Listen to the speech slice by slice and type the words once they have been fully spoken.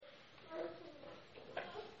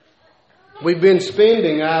We've been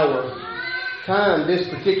spending our time this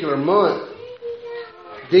particular month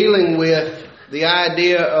dealing with the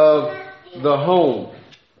idea of the home.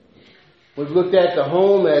 We've looked at the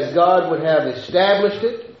home as God would have established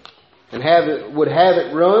it and would have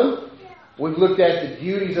it run. We've looked at the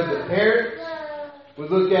duties of the parents. We've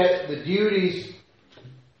looked at the duties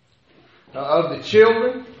of the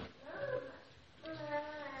children.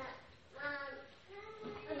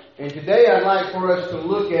 And today I'd like for us to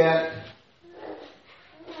look at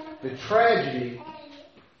the tragedy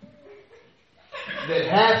that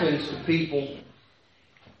happens to people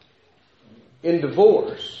in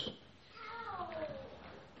divorce.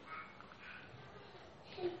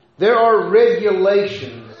 There are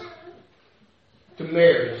regulations to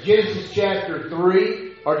marriage. Genesis chapter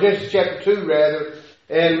 3, or Genesis chapter 2 rather,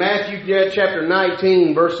 and Matthew chapter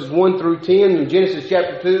 19 verses 1 through 10, and Genesis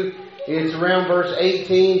chapter 2 it's around verse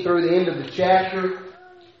 18 through the end of the chapter.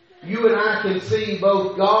 You and I can see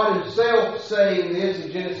both God Himself saying this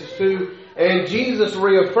in Genesis 2 and Jesus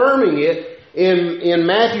reaffirming it in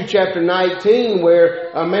Matthew chapter 19,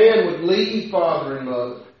 where a man would leave father and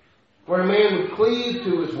mother, where a man would cleave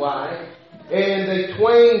to his wife, and they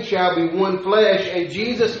twain shall be one flesh. And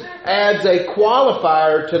Jesus adds a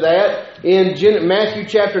qualifier to that in Matthew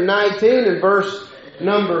chapter 19 and verse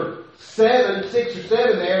number 6 or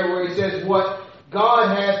 7 there, where He says, what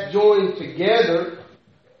God hath joined together,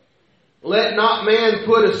 let not man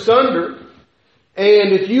put asunder.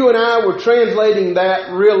 And if you and I were translating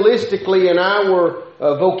that realistically in our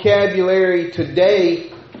vocabulary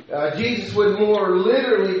today, Jesus would more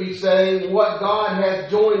literally be saying, what God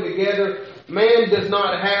hath joined together, man does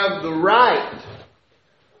not have the right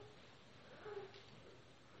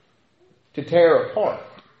to tear apart.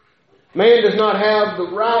 Man does not have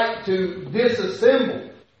the right to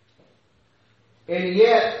disassemble. And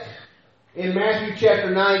yet, in Matthew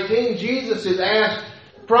chapter 19, Jesus is asked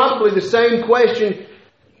probably the same question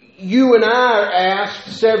you and I are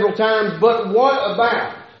asked several times, but what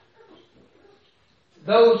about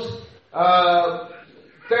those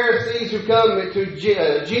Pharisees who come to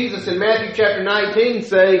Jesus in Matthew chapter 19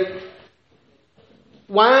 say,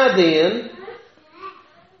 why then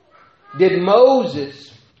did Moses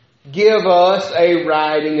give us a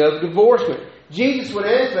writing of divorcement? Jesus would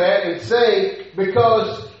answer that and say,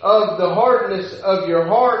 because of the hardness of your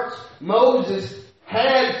hearts, Moses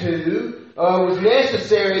had to, was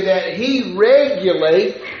necessary that he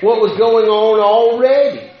regulate what was going on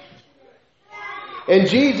already. And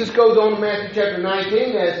Jesus goes on in Matthew chapter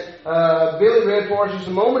 19, as Billy read for us just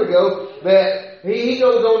a moment ago, that he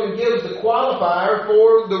goes on and gives the qualifier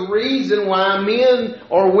for the reason why men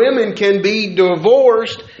or women can be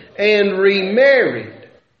divorced and remarried.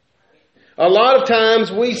 A lot of times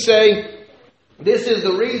we say, this is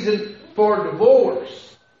the reason for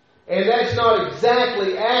divorce. And that's not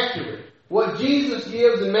exactly accurate. What Jesus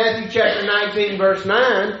gives in Matthew chapter 19 verse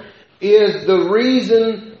 9 is the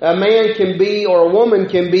reason a man can be or a woman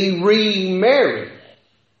can be remarried.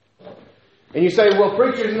 And you say, well,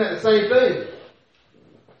 preacher, isn't that the same thing?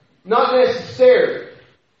 Not necessarily.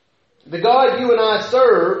 The God you and I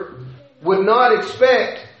serve would not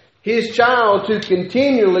expect His child to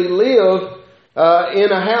continually live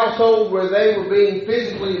in a household where they were being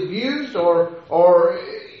physically abused or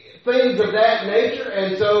things of that nature.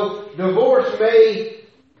 And so divorce may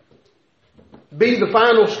be the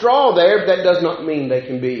final straw there, but that does not mean they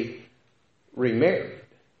can be remarried.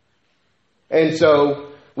 And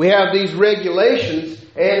so we have these regulations,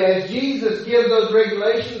 and as Jesus gives those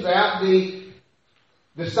regulations out, the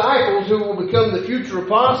disciples who will become the future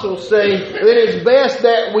apostles say that it's best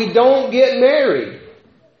that we don't get married.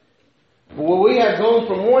 Well, we have gone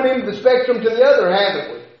from one end of the spectrum to the other,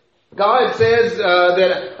 haven't we? God says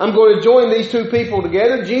that I'm going to join these two people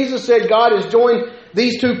together. Jesus said God has joined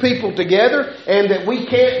these two people together and that we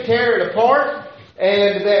can't tear it apart,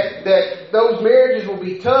 and that those marriages will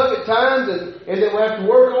be tough at times and that we'll have to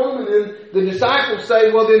work on them. And then the disciples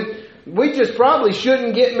say, well, then we just probably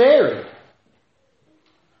shouldn't get married.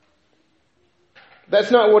 That's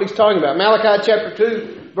not what He's talking about. Malachi chapter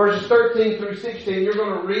 2, verses 13 through 16, you're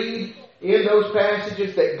going to read in those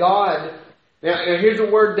passages that God, now here's a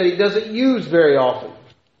word that He doesn't use very often,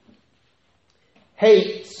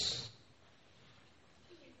 hates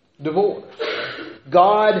divorce.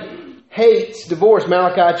 God hates divorce.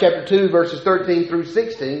 Malachi chapter 2, verses 13 through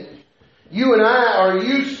 16. You and I are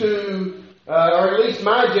used to, or at least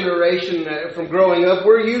my generation from growing up,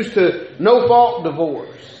 we're used to no-fault divorce.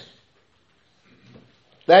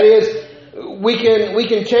 That is, we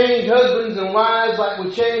can change husbands and wives like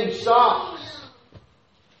we change socks.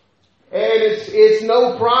 And it's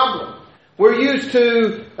no problem. We're used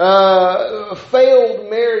to failed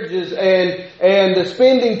marriages and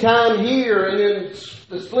spending time here and then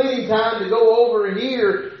the splitting time to go over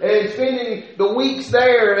here and spending the weeks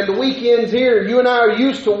there and the weekends here. You and I are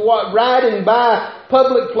used to riding by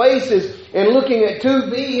public places and looking at two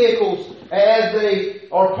vehicles as they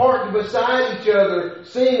are parked beside each other,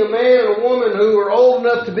 seeing a man and a woman who are old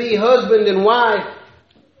enough to be husband and wife,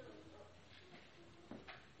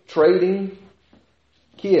 trading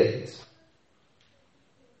kids.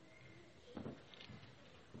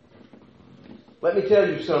 Let me tell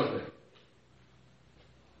you something.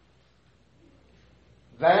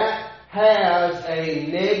 That has a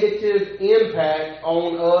negative impact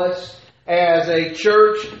on us as a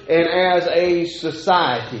church and as a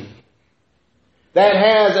society. That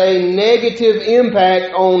has a negative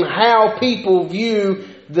impact on how people view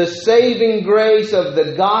the saving grace of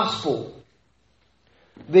the gospel.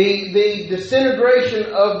 The disintegration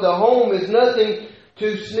of the home is nothing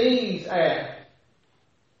to sneeze at.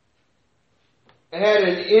 I had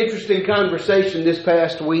an interesting conversation this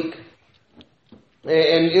past week,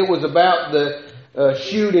 and it was about the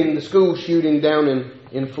shooting, the school shooting down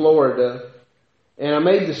in Florida. And I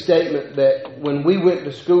made the statement that when we went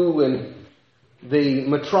to school in the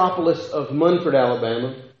metropolis of Munford,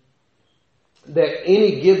 Alabama, that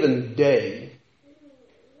any given day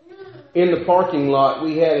in the parking lot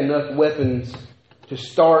we had enough weapons to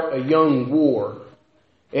start a young war,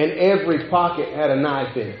 and every pocket had a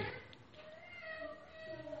knife in it.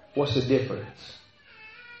 What's the difference?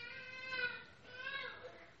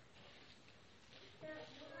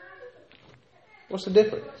 What's the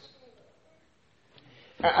difference?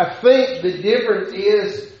 I think the difference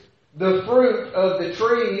is the fruit of the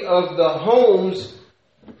tree of the homes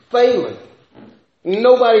failing.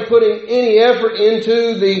 Nobody putting any effort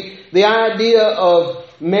into the idea of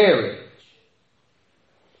marriage.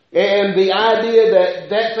 And the idea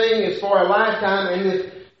that thing is for a lifetime,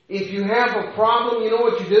 and if you have a problem, you know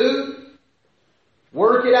what you do?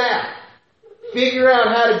 Work it out. Figure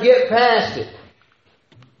out how to get past it.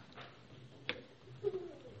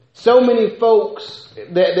 So many folks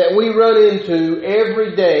that we run into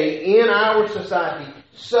every day in our society,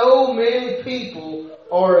 so many people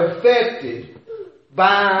are affected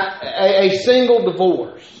by a single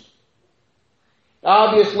divorce.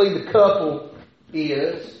 Obviously the couple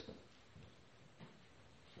is.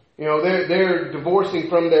 You know, they're divorcing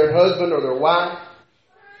from their husband or their wife.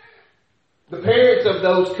 The parents of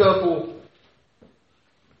those couple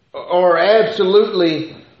are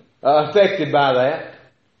absolutely affected by that.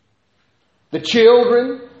 The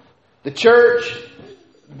children, the church,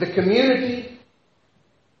 the community.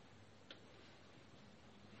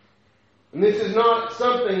 And this is not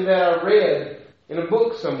something that I read in a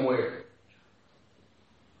book somewhere.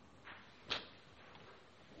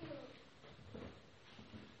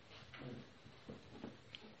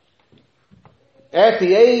 At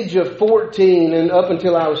the age of 14 and up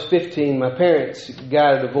until I was 15, my parents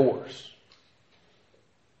got a divorce.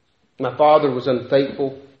 My father was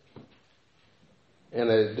unfaithful,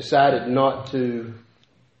 and I decided not to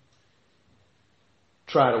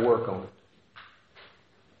try to work on it.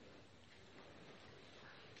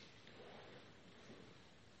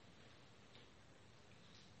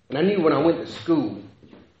 And I knew when I went to school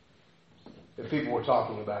that people were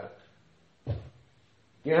talking about it.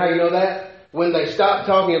 You know how you know that? When they stop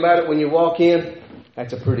talking about it when you walk in,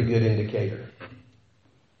 that's a pretty good indicator.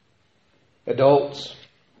 Adults,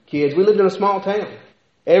 kids, we lived in a small town.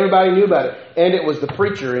 Everybody knew about it. And it was the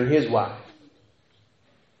preacher and his wife.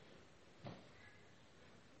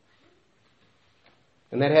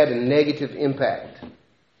 And that had a negative impact.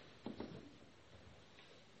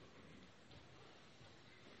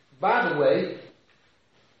 By the way,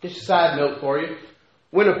 just a side note for you.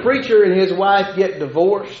 When a preacher and his wife get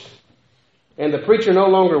divorced, and the preacher no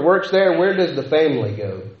longer works there, where does the family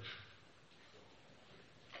go?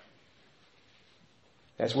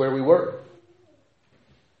 That's where we were.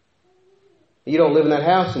 You don't live in that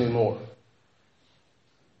house anymore.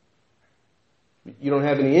 You don't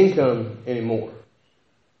have any income anymore.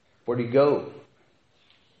 Where do you go?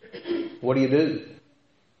 What do you do?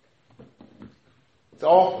 It's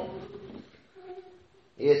awful.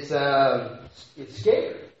 It's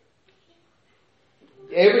scary.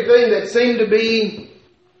 Everything that seemed to be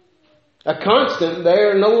a constant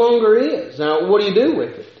there no longer is. Now, what do you do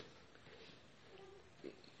with it?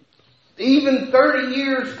 Even 30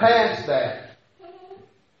 years past that,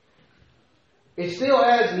 it still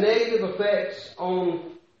has negative effects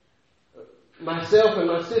on myself and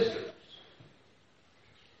my sisters.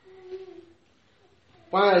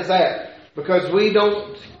 Why is that? Because we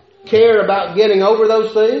don't care about getting over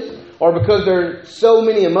those things? or because there are so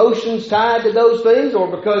many emotions tied to those things, or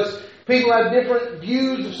because people have different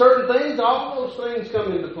views of certain things. All those things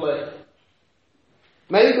come into play.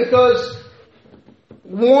 Maybe because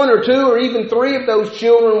one or two or even three of those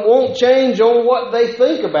children won't change on what they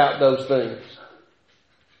think about those things,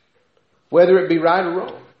 whether it be right or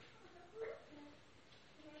wrong.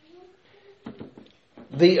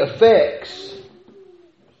 The effects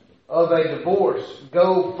of a divorce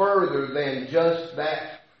go further than just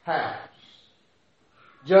that house,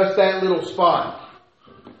 just that little spot.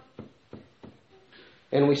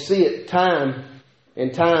 And we see it time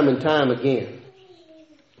and time and time again.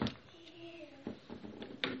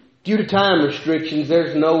 Due to time restrictions,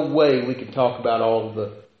 there's no way we could talk about all of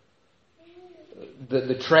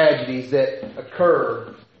the tragedies that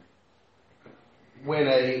occur when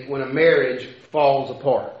a marriage falls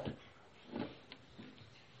apart.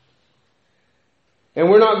 And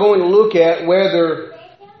we're not going to look at whether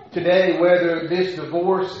this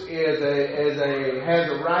divorce has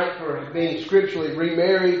a right for being scripturally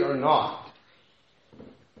remarried or not.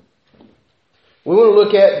 We want to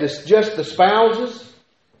look at just the spouses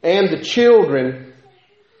and the children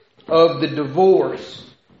of the divorce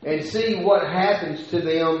and see what happens to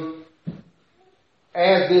them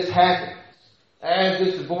as this happens, as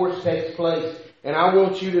this divorce takes place. And I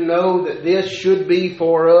want you to know that this should be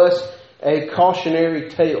for us a cautionary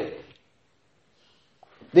tale.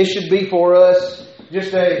 This should be for us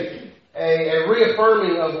just a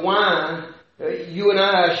reaffirming of why you and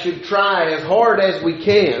I should try as hard as we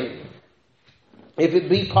can, if it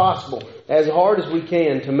be possible, as hard as we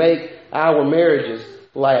can to make our marriages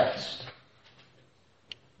last.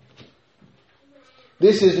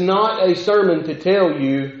 This is not a sermon to tell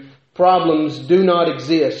you problems do not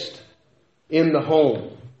exist in the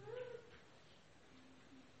home.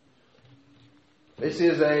 This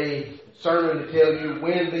is a sermon to tell you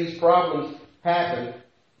when these problems happen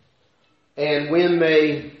and when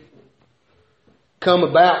they come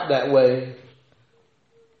about that way.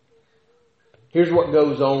 Here's what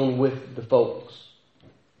goes on with the folks.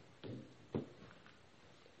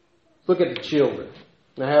 Look at the children.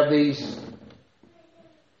 I have these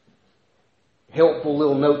helpful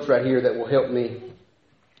little notes right here that will help me.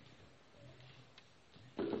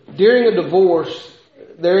 During a divorce,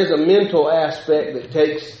 there is a mental aspect that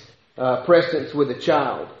takes precedence with a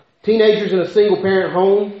child. Teenagers in a single-parent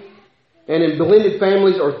home and in blended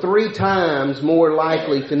families are 3 times more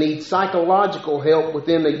likely to need psychological help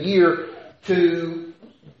within a year to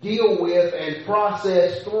deal with and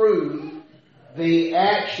process through the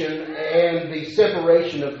action and the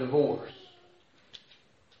separation of divorce.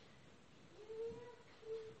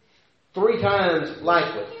 3 times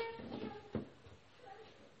likely.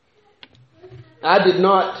 I did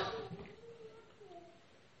not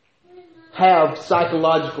have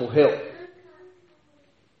psychological help.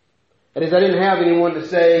 That is, I didn't have anyone to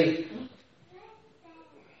say,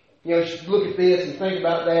 you should look at this and think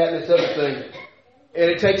about that and this other thing. And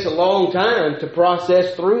it takes a long time to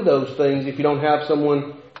process through those things if you don't have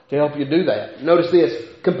someone to help you do that. Notice this.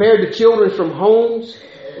 Compared to children from homes,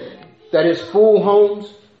 that is full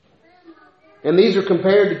homes, and these are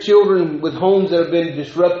compared to children with homes that have been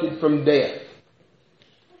disrupted from death.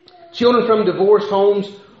 Children from divorced homes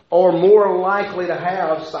are more likely to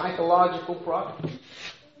have psychological problems.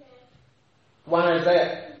 Why is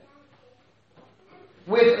that?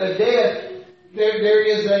 With a death, there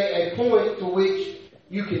is a point to which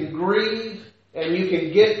you can grieve and you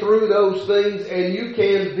can get through those things and you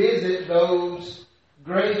can visit those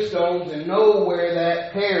gravestones and know where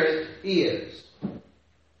that parent is.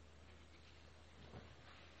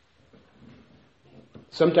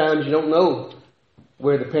 Sometimes you don't know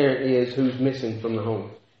where the parent is who's missing from the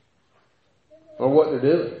home, or what they're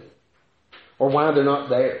doing, or why they're not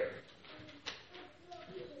there.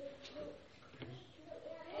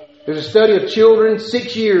 There's a study of children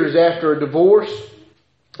 6 years after a divorce,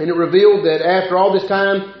 and it revealed that after all this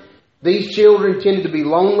time, these children tended to be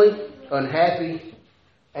lonely, unhappy,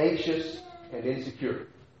 anxious, and insecure.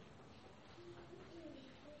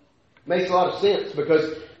 Makes a lot of sense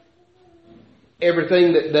because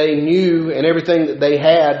everything that they knew and everything that they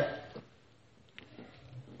had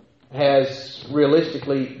has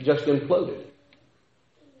realistically just imploded.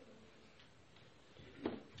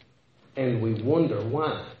 And we wonder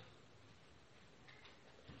why.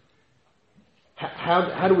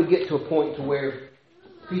 How do we get to a point to where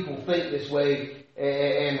people think this way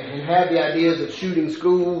and have the ideas of shooting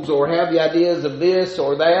schools or have the ideas of this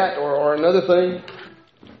or that or another thing?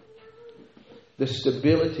 The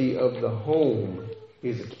stability of the home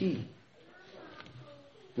is a key.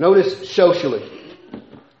 Notice socially.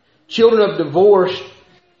 Children of divorce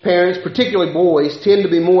parents, particularly boys, tend to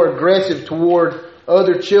be more aggressive toward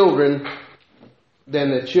other children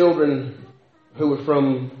than the children who are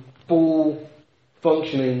from full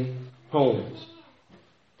functioning homes.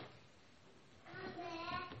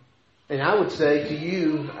 And I would say to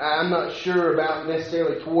you, I'm not sure about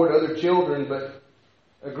necessarily toward other children, but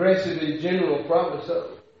aggressive in general, probably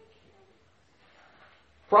so.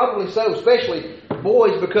 Probably so, especially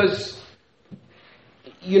boys, because,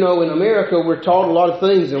 in America we're taught a lot of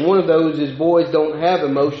things, and one of those is boys don't have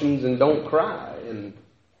emotions and don't cry. And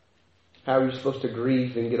how are you supposed to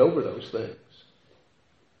grieve and get over those things?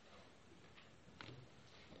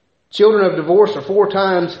 Children of divorce are 4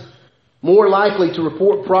 times more likely to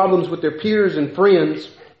report problems with their peers and friends.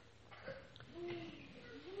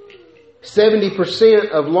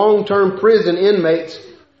 70% of long-term prison inmates,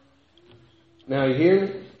 now you hear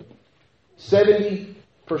me? 70%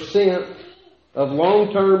 of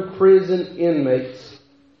long-term prison inmates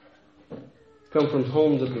come from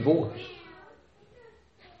homes of divorce.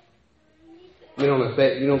 You don't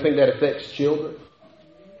think that affects children?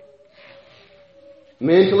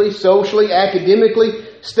 Mentally, socially, academically,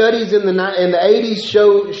 studies in the 80s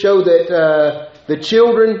show that the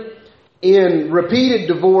children in repeated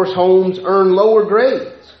divorce homes earn lower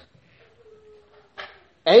grades.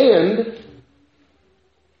 And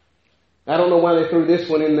I don't know why they threw this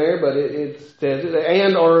one in there, but it says it,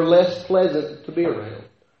 and are less pleasant to be around.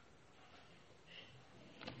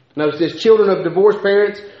 Notice this, children of divorced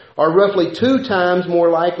parents are roughly 2 times more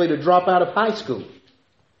likely to drop out of high school.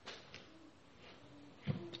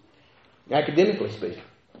 Academically speaking.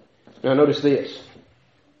 Now notice this.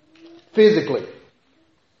 Physically.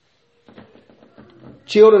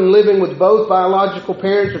 Children living with both biological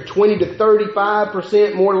parents are 20 to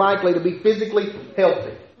 35% more likely to be physically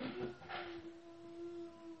healthy.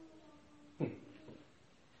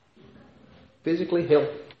 Physically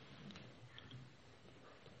healthy.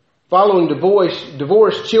 Following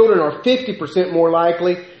divorce, children are 50% more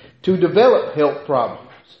likely to develop health problems.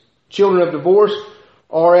 Children of divorce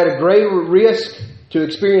are at a greater risk to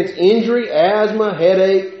experience injury, asthma,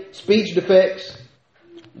 headache, speech defects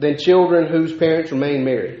than children whose parents remain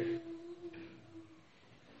married.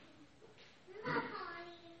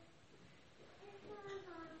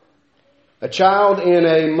 A child in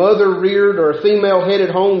a mother-reared or a female-headed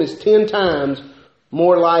home is 10 times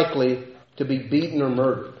more likely to be beaten or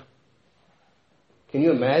murdered. Can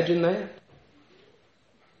you imagine that?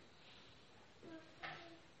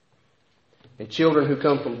 And children who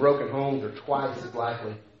come from broken homes are twice as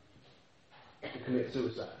likely to commit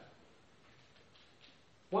suicide.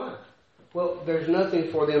 Why? Well, there's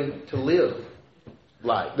nothing for them to live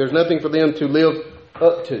like. There's nothing for them to live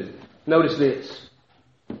up to. Notice this.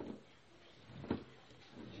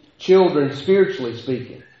 Children, spiritually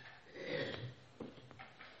speaking,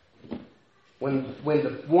 when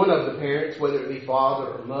one of the parents, whether it be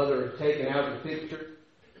father or mother, is taken out of the picture,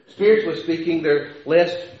 spiritually speaking, they're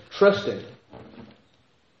less trusting.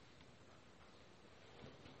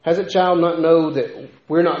 Has a child not know that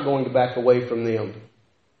we're not going to back away from them?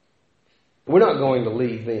 We're not going to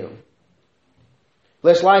leave them.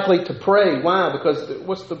 Less likely to pray. Why? Because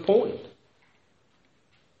what's the point?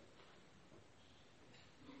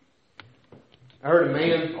 I heard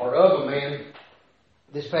of a man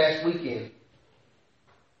this past weekend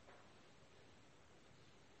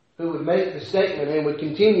who would make the statement and would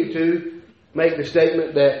continue to make the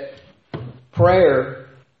statement that prayer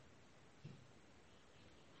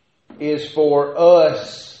is for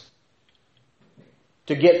us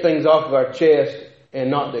to get things off of our chest and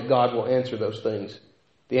not that God will answer those things.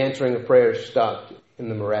 The answering of prayers stopped in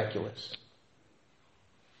the miraculous.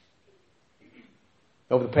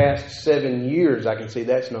 Over the past 7 years, I can see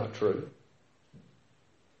that's not true.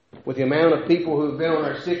 With the amount of people who have been on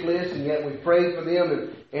our sick list, and yet we prayed for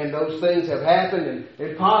them, and those things have happened,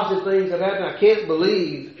 and positive things have happened, I can't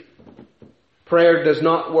believe prayer does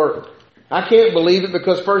not work. I can't believe it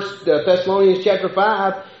because 1 Thessalonians chapter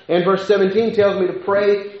 5 and verse 17 tells me to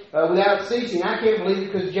pray without ceasing. I can't believe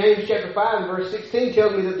it because James chapter 5 and verse 16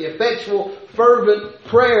 tells me that the effectual, fervent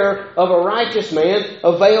prayer of a righteous man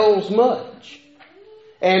avails much.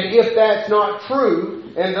 And if that's not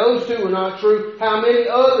true, and those two are not true, how many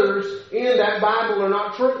others in that Bible are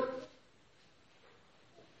not true?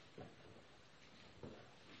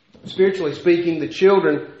 Spiritually speaking, the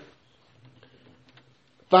children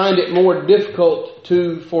find it more difficult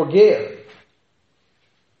to forgive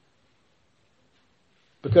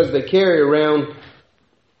because they carry around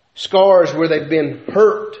scars where they've been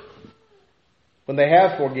hurt when they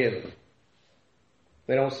have forgiven.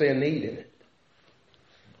 They don't see a need in it.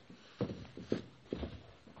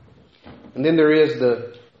 And then there is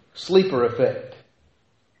the sleeper effect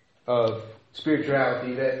of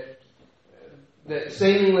spirituality, that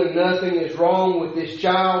seemingly nothing is wrong with this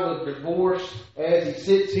child of divorce as he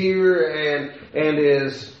sits here and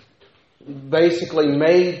is basically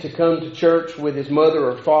made to come to church with his mother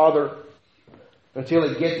or father until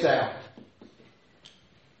he gets out.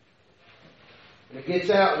 And he gets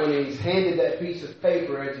out when he's handed that piece of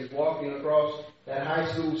paper as he's walking across that high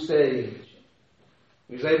school stage.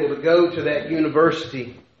 He's able to go to that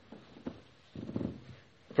university,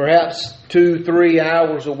 perhaps 2-3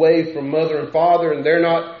 hours away from mother and father, and they're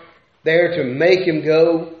not there to make him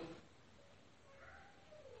go.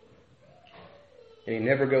 And he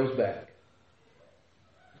never goes back.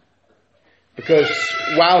 Because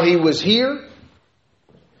while he was here,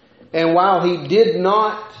 and while he did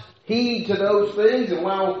not heed to those things, and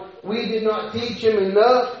while we did not teach him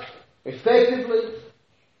enough effectively,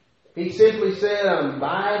 he simply said, I'm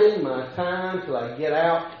biding my time till I get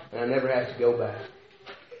out and I never have to go back.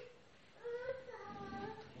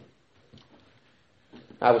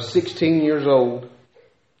 I was 16 years old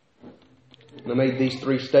and I made these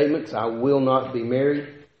 3 statements. I will not be married.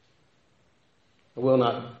 I will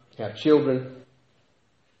not have children.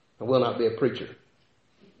 I will not be a preacher.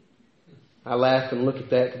 I laugh and look at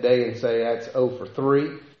that today and say that's 0 for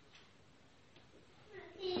 3.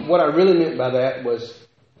 What I really meant by that was,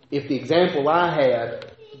 if the example I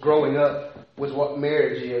had growing up was what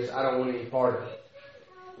marriage is, I don't want any part of it.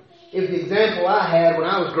 If the example I had when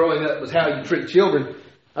I was growing up was how you treat children,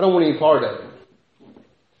 I don't want any part of it.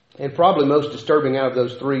 And probably most disturbing out of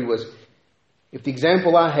those 3 was, if the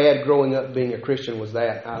example I had growing up being a Christian was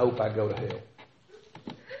that, I hope I go to hell.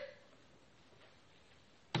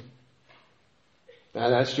 Now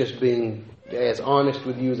that's just being as honest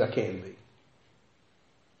with you as I can be.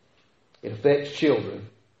 It affects children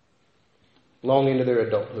long into their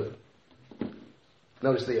adulthood.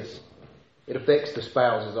 Notice this. It affects the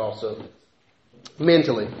spouses also.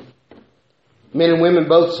 Mentally. Men and women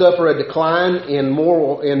both suffer a decline in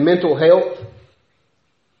mental health.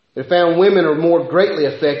 They found women are more greatly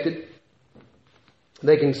affected.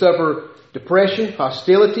 They can suffer depression,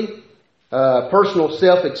 hostility, personal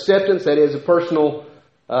self-acceptance, that is a personal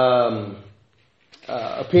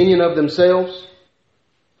opinion of themselves.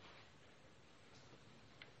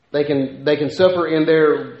 They can suffer in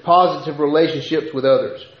their positive relationships with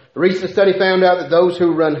others. A recent study found out that those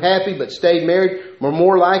who were unhappy but stayed married were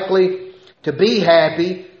more likely to be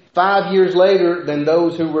happy 5 years later than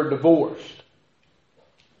those who were divorced.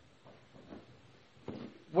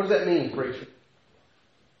 What does that mean, preacher?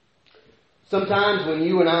 Sometimes when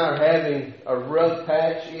you and I are having a rough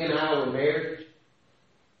patch in our marriage,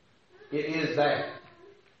 it is that.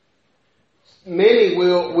 Many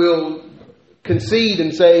will concede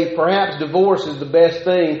and say perhaps divorce is the best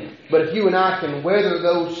thing, but if you and I can weather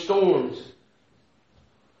those storms,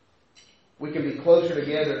 we can be closer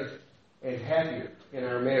together and happier in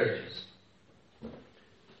our marriages.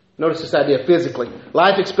 Notice this idea physically.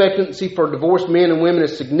 Life expectancy for divorced men and women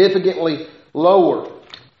is significantly lower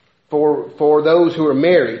for those who are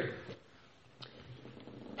married.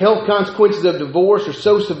 Health consequences of divorce are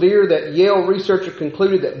so severe that Yale researcher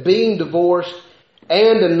concluded that being divorced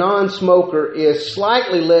and a non-smoker is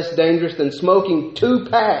slightly less dangerous than smoking 2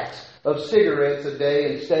 packs of cigarettes a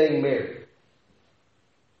day and staying married.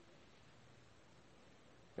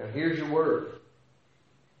 Now here's your word.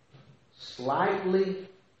 Slightly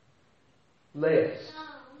less.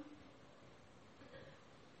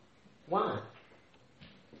 Why?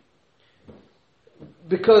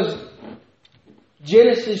 Because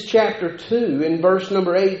Genesis chapter 2 in verse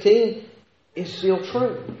number 18 is still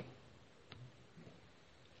true.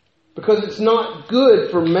 Because it's not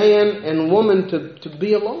good for man and woman to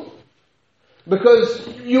be alone. Because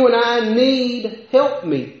you and I need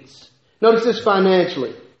helpmeets. Notice this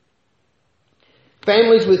financially.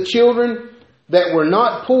 Families with children that were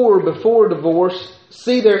not poor before divorce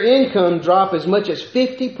see their income drop as much as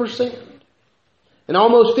 50%. And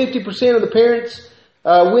almost 50% of the parents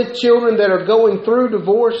with children that are going through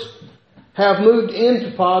divorce have moved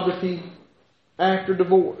into poverty after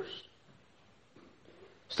divorce.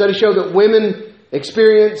 Studies show that women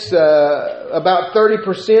experience about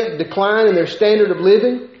 30% decline in their standard of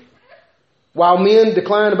living, while men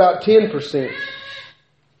decline about 10%.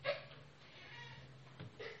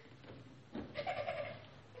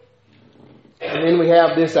 And then we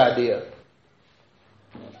have this idea.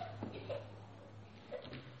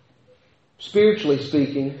 Spiritually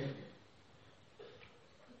speaking,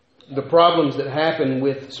 the problems that happen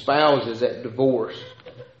with spouses at divorce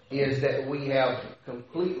is that we have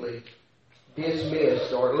completely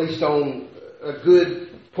dismissed, or at least on a good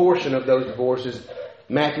portion of those divorces,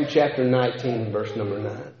 Matthew chapter 19, verse number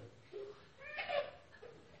 9.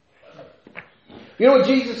 You know what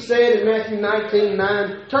Jesus said in Matthew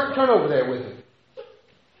 19:9? Turn over there with me.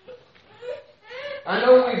 I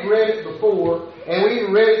know we've read it before, and we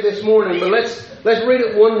even read it this morning, but let's read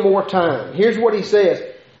it one more time. Here's what he says.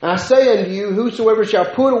 I say unto you, whosoever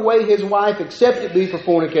shall put away his wife, except it be for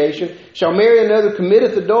fornication, shall marry another,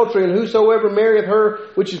 committeth adultery, and whosoever marrieth her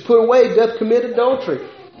which is put away doth commit adultery.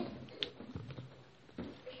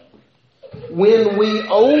 When we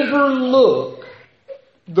overlook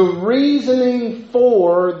the reasoning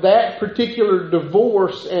for that particular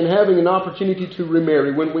divorce and having an opportunity to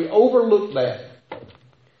remarry, when we overlook that,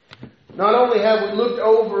 not only have we looked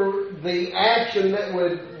over the action that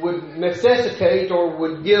would necessitate or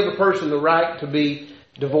would give a person the right to be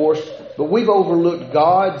divorced, but we've overlooked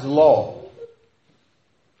God's law.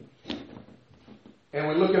 And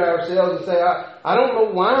we look at ourselves and say, I don't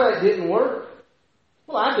know why it didn't work.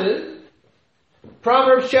 Well, I do.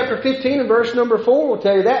 Proverbs chapter 15 and verse number 4 will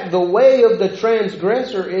tell you that. The way of the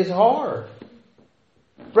transgressor is hard.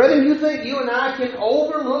 Brethren, you think you and I can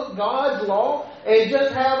overlook God's law and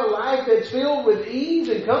just have a life that's filled with ease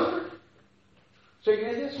and comfort? So you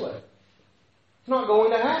get it this way. It's not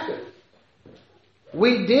going to happen.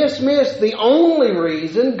 We dismiss the only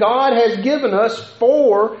reason God has given us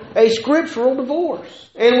for a scriptural divorce.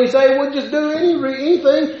 And we say we'll just do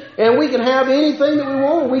anything and we can have anything that we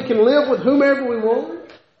want. We can live with whomever we want.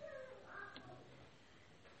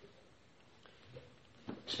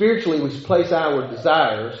 Spiritually, we place our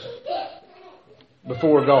desires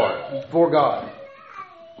before God.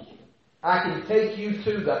 I can take you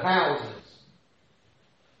to the houses,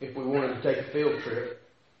 if we wanted to take a field trip,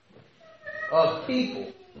 of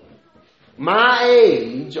people my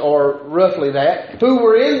age, or roughly that, who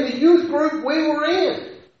were in the youth group we were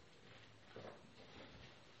in,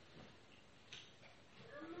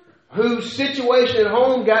 whose situation at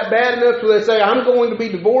home got bad enough to they say, I'm going to be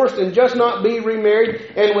divorced and just not be remarried,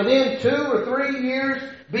 and within 2 or 3 years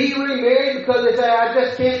be remarried because they say, I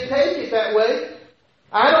just can't take it that way.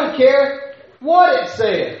 I don't care what it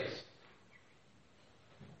says.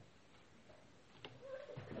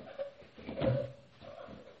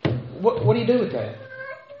 What do you do with that?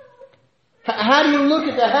 How do you look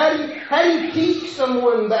at that? How do you teach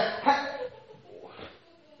someone that?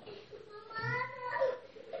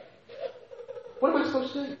 What am I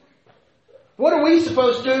supposed to do? What are we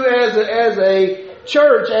supposed to do as a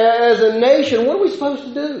church, as a nation? What are we supposed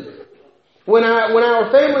to do? When our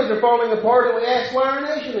families are falling apart and we ask why our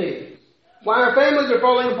nation is. Why our families are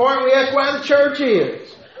falling apart and we ask why the church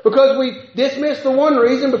is. Because we dismiss the one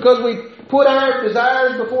reason, because we put our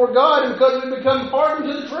desires before God, and because we become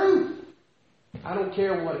hardened to the truth. I don't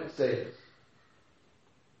care what it says.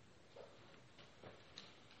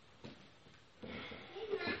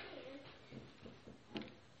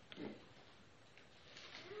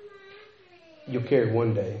 You'll care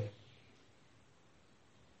one day.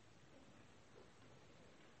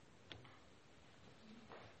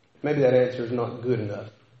 Maybe that answer is not good enough.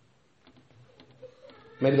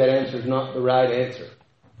 Maybe that answer is not the right answer.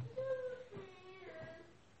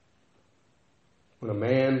 When a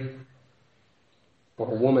man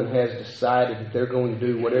or a woman has decided that they're going to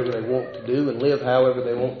do whatever they want to do and live however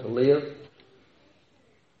they want to live,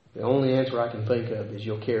 the only answer I can think of is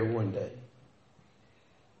you'll care one day.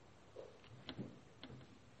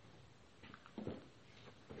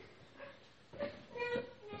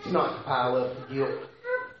 It's not to pile up the guilt.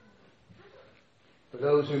 For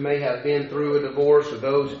those who may have been through a divorce, or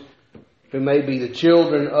those who may be the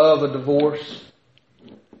children of a divorce,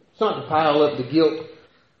 it's not to pile up the guilt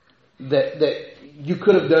that you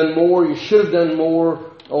could have done more, you should have done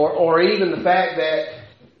more, or even the fact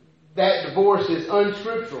that divorce is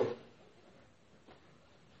unscriptural.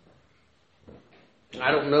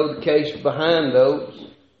 I don't know the case behind those.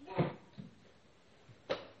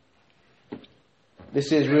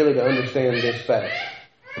 This is really to understand this fact.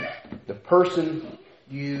 The person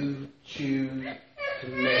you choose to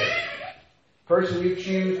marry, the person you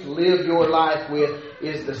choose to live your life with,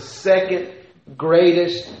 is the second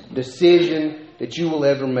greatest decision that you will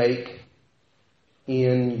ever make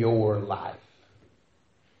in your life.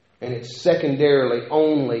 And it's secondarily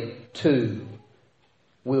only to,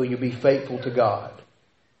 will you be faithful to God?